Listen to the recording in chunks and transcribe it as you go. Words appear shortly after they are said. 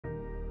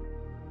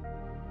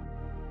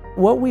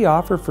What we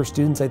offer for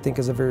students, I think,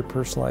 is a very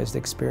personalized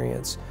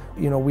experience.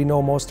 You know, we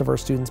know most of our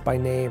students by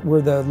name.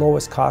 We're the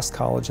lowest cost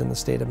college in the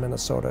state of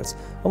Minnesota. It's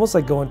almost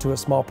like going to a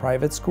small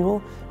private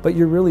school, but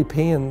you're really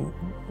paying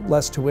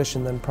less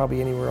tuition than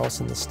probably anywhere else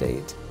in the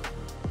state.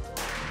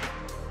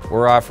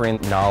 We're offering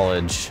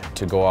knowledge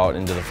to go out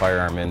into the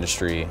firearm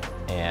industry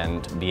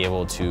and be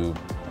able to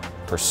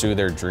pursue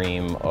their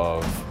dream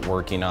of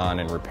working on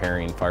and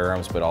repairing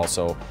firearms, but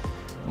also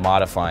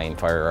modifying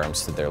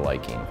firearms to their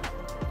liking.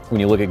 When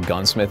you look at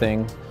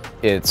gunsmithing,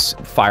 it's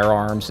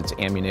firearms, it's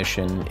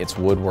ammunition, it's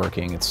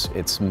woodworking, it's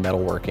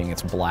metalworking,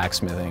 it's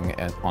blacksmithing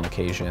on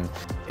occasion.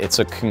 It's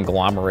a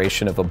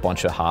conglomeration of a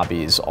bunch of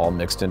hobbies all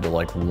mixed into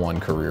like one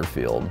career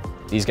field.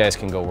 These guys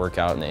can go work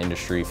out in the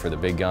industry for the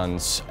big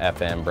guns,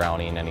 FM,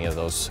 Browning, any of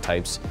those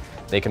types.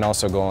 They can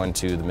also go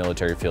into the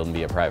military field and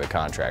be a private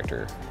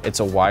contractor. It's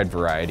a wide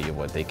variety of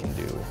what they can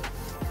do.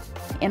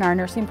 In our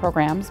nursing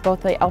programs, both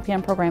the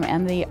LPN program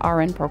and the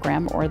RN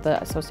program, or the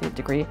Associate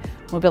Degree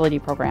Mobility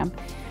Program,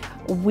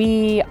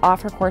 we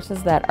offer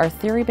courses that are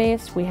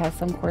theory-based. We have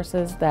some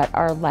courses that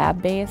are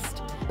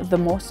lab-based. The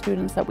most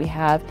students that we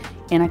have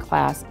in a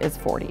class is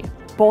 40.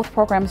 Both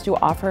programs do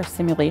offer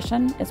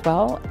simulation as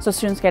well, so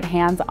students get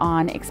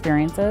hands-on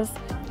experiences.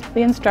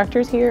 The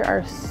instructors here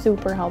are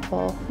super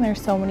helpful.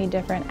 There's so many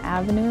different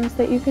avenues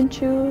that you can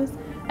choose,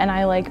 and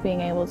I like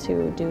being able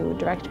to do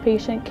direct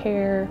patient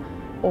care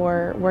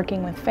or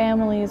working with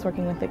families,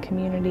 working with the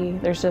community.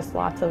 There's just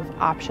lots of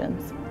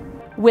options.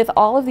 With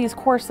all of these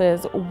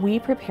courses, we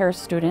prepare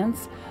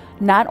students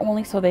not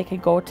only so they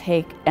could go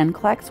take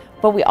NCLEX,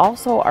 but we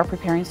also are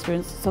preparing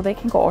students so they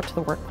can go out to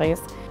the workplace.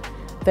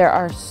 There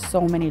are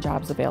so many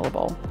jobs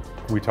available.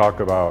 We talk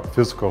about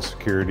physical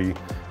security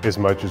as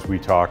much as we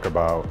talk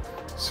about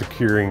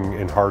securing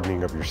and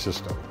hardening of your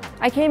system.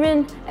 I came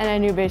in and I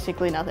knew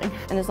basically nothing.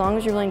 And as long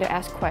as you're willing to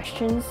ask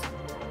questions,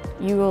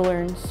 you will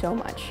learn so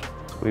much.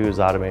 We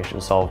use automation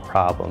to solve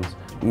problems,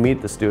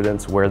 meet the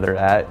students where they're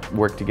at,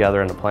 work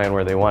together on a plan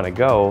where they want to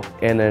go,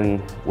 and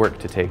then work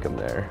to take them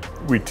there.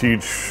 We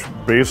teach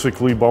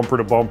basically bumper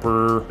to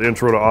bumper,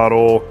 intro to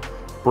auto,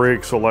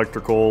 brakes,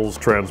 electricals,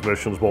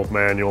 transmissions, both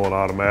manual and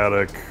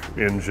automatic,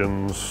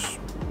 engines,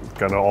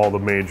 kind of all the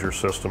major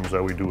systems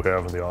that we do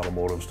have in the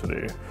automotives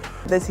today.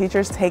 The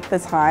teachers take the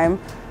time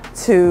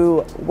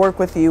to work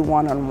with you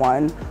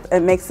one-on-one. It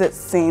makes it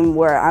seem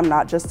where I'm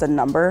not just a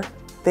number.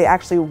 They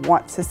actually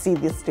want to see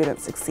the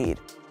students succeed.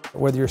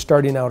 Whether you're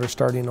starting out or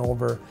starting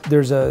over,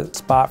 there's a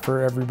spot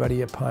for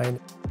everybody at Pine.